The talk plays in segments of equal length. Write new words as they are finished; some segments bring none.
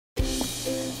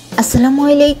আসসালামু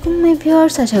আলাইকুম মাই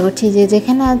ভিউয়ার্স, আশা করছি যে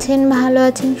যেখানে আছেন ভালো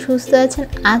আছেন, সুস্থ আছেন।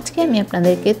 আজকে আমি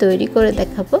আপনাদেরকে তৈরি করে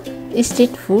দেখাবো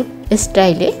স্ট্রিট ফুড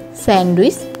স্টাইলে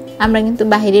স্যান্ডউইচ। আমরা কিন্তু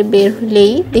বাইরে বের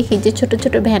হলেই দেখি যে ছোট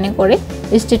ছোট ভ্যানে করে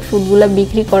স্ট্রিট ফুডগুলো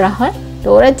বিক্রি করা হয়। তো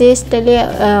ওরা যে স্টাইলে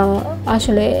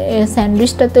আসলে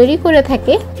স্যান্ডউইচটা তৈরি করে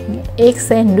থাকে, এগ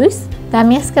স্যান্ডউইচ, তা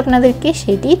আমি আজকে আপনাদেরকে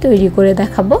সেটি তৈরি করে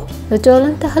দেখাবো। তো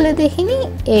চলুন তাহলে দেখে নিই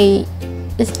এই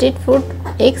স্ট্রিট ফুড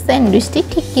এগ স্যান্ডউইচটি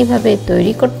ঠিক কীভাবে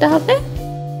তৈরি করতে হবে।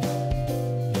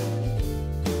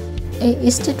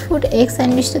 এই স্ট্রিট ফুড এগ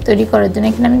স্যান্ডউইচটা তৈরি করার জন্য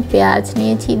এখানে আমি পেঁয়াজ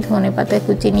নিয়েছি, ধনেপাতা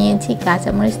কুচি নিয়েছি,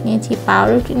 কাঁচামরিচ নিয়েছি,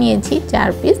 পাউরুটি নিয়েছি 4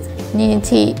 পিস,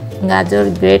 নিয়েছি গাজর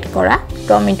গ্রেট করা,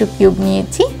 টমেটো কিউব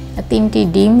নিয়েছি, 3টি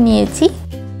ডিম নিয়েছি।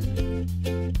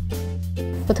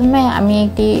 প্রথমে আমি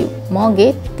একটি মগে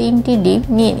 3টি ডিম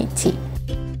নিয়ে নিচ্ছি।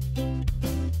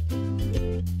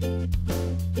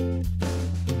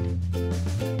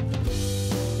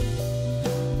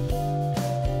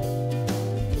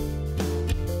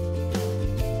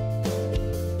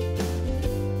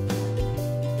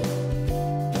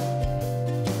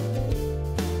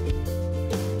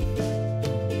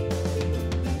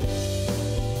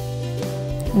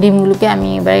 ডিমগুলোকে আমি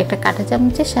এবার একটা কাঁটা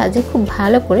চামচের সাহায্যে খুব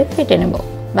ভালো করে ফেটে নেব।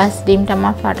 বাস, ডিমটা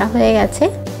আমার ফাটা হয়ে গেছে।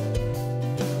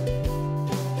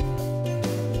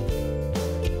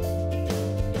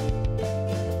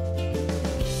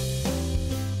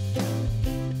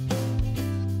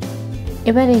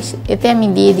 এবার এতে আমি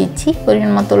দিয়ে দিচ্ছি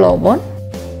পরিমাণ মতো লবণ,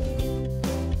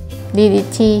 দিয়ে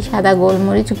দিচ্ছি সাদা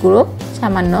গোলমরিচ গুঁড়ো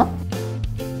সামান্য,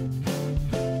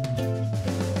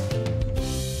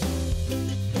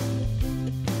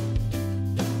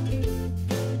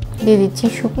 দিয়ে দিচ্ছি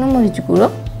শুকনো মরিচ গুঁড়ো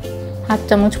 1/2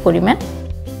 চামচ পরিমাণ,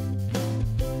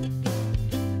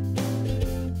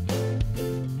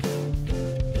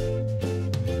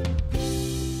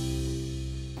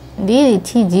 দিয়ে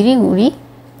দিচ্ছি জিরে গুঁড়ি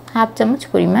 1/2 চামচ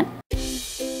পরিমাণ,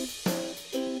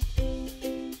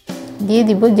 দিয়ে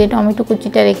দিব যে টমেটো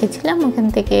কুচিটা রেখেছিলাম ওখান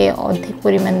থেকে অর্ধেক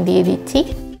পরিমাণ দিয়ে দিচ্ছি,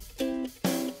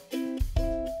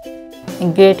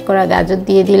 গ্রেট করা গাজর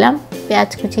দিয়ে দিলাম,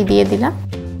 পেঁয়াজ কুচি দিয়ে দিলাম,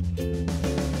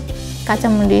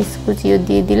 কাঁচামরিচ কুচিও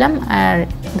দিয়ে দিলাম, আর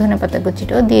ধনেপাতা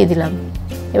কুচিটাও দিয়ে দিলাম।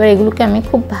 এবার এগুলোকে আমি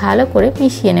খুব ভালো করে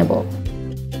মিশিয়ে নেব।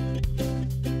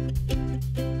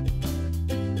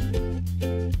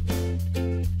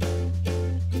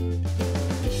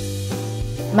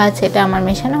 বাস, এটা আমার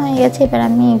মেশানো হয়ে গেছে। এবার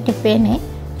আমি একটি প্যানে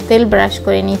তেল ব্রাশ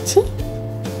করে নিচ্ছি।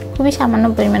 খুবই সামান্য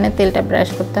পরিমাণে তেলটা ব্রাশ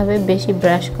করতে হবে, বেশি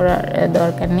ব্রাশ করার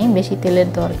দরকার নেই, বেশি তেলের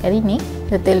দরকারই নেই।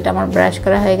 তো তেলটা আমার ব্রাশ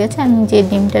করা হয়ে গেছে। আমি যে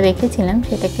ডিমটা রেখেছিলাম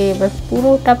সেটাকে এবার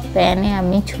পুরোটা প্যানে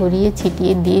আমি ছড়িয়ে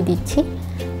ছিটিয়ে দিয়ে দিচ্ছি।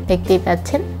 দেখতেই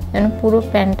পাচ্ছেন যেন পুরো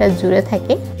প্যানটা জুড়ে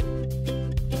থাকে।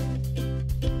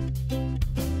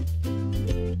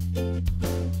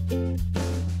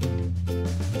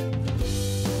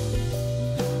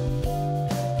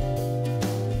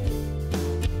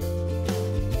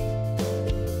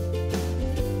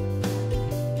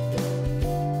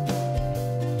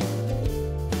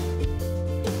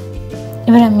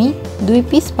 এবার আমি 2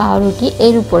 পিস পাউরুটি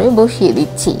এর উপরে বসিয়ে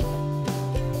দিচ্ছি।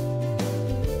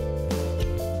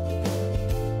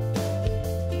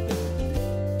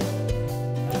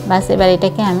 বাস, এবার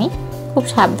এটাকে আমি খুব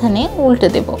সাবধানে উল্টে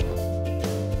দেব।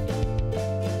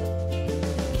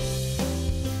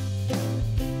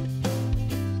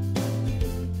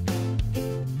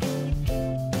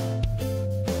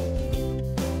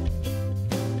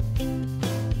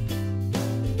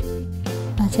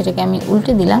 বাস, এটাকে আমি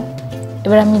উল্টে দিলাম।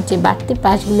 এবার আমি যে বাড়তি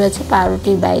পাশগুলো আছে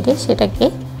পাউরুটির বাইরে সেটাকে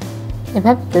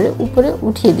এভাবে করে উপরে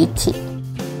উঠিয়ে দিচ্ছি।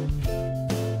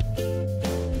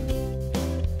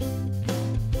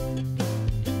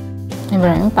 এবার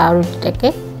আমি পাউরুটিটাকে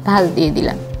ভাঁজ দিয়ে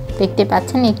দিলাম। দেখতে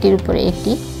পাচ্ছেন একটির উপরে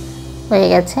একটি হয়ে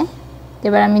গেছে।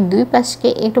 এবার আমি 2 পাশকে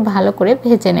একটু ভালো করে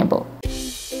ভেজে নেব।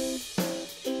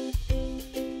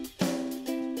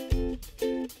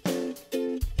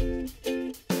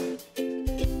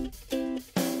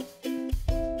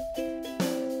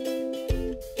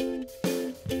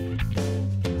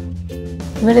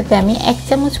 এবারেতে আমি 1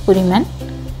 চামচ পরিমাণ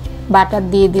বাটার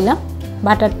দিয়ে দিলাম।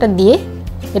 বাটারটা দিয়ে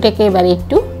এটাকে এবার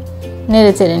একটু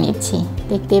নেড়ে চেড়ে নিচ্ছি।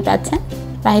 দেখতেই পাচ্ছেন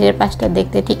বাইরের পাশটা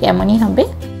দেখতে ঠিক এমনই হবে।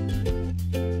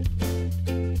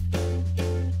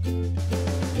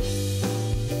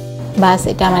 বাস,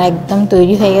 এটা আমার একদম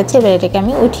তৈরি হয়ে গেছে। এবার এটাকে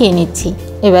আমি উঠিয়ে নিচ্ছি।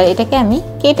 এবার এটাকে আমি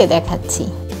কেটে দেখাচ্ছি।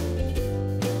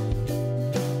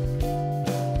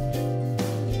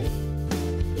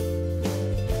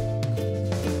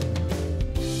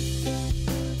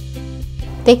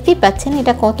 দেখতেই পাচ্ছেন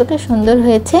এটা কতটা সুন্দর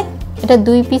হয়েছে। এটা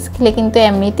 2 পিস খেলে কিন্তু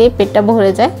এমনিতেই পেটটা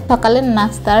ভরে যায়। সকালের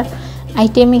নাস্তার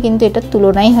আইটেমে কিন্তু এটা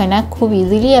তুলনাই হয় না। খুব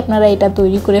ইজিলি আপনারা এটা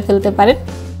তৈরি করে ফেলতে পারেন।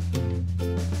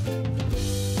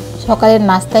 সকালের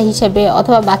নাস্তা হিসেবে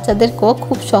অথবা বাচ্চাদেরকেও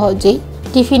খুব সহজেই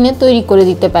টিফিনে তৈরি করে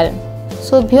দিতে পারেন।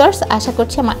 সো ভিউয়ার্স, আশা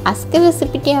করছি আমার আজকের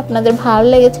রেসিপিটি আপনাদের ভালো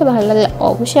লেগেছে। ভালো লাগলে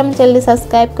অবশ্যই আমার চ্যানেলটি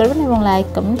সাবস্ক্রাইব করবেন এবং লাইক,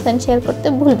 কমেন্টস এন্ড শেয়ার করতে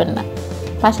ভুলবেন না।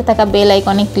 পাশে থাকা বেল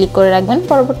আইকনে ক্লিক করে রাখবেন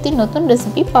পরবর্তী নতুন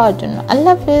রেসিপি পাওয়ার জন্য।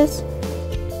 আল্লাহ হাফেজ।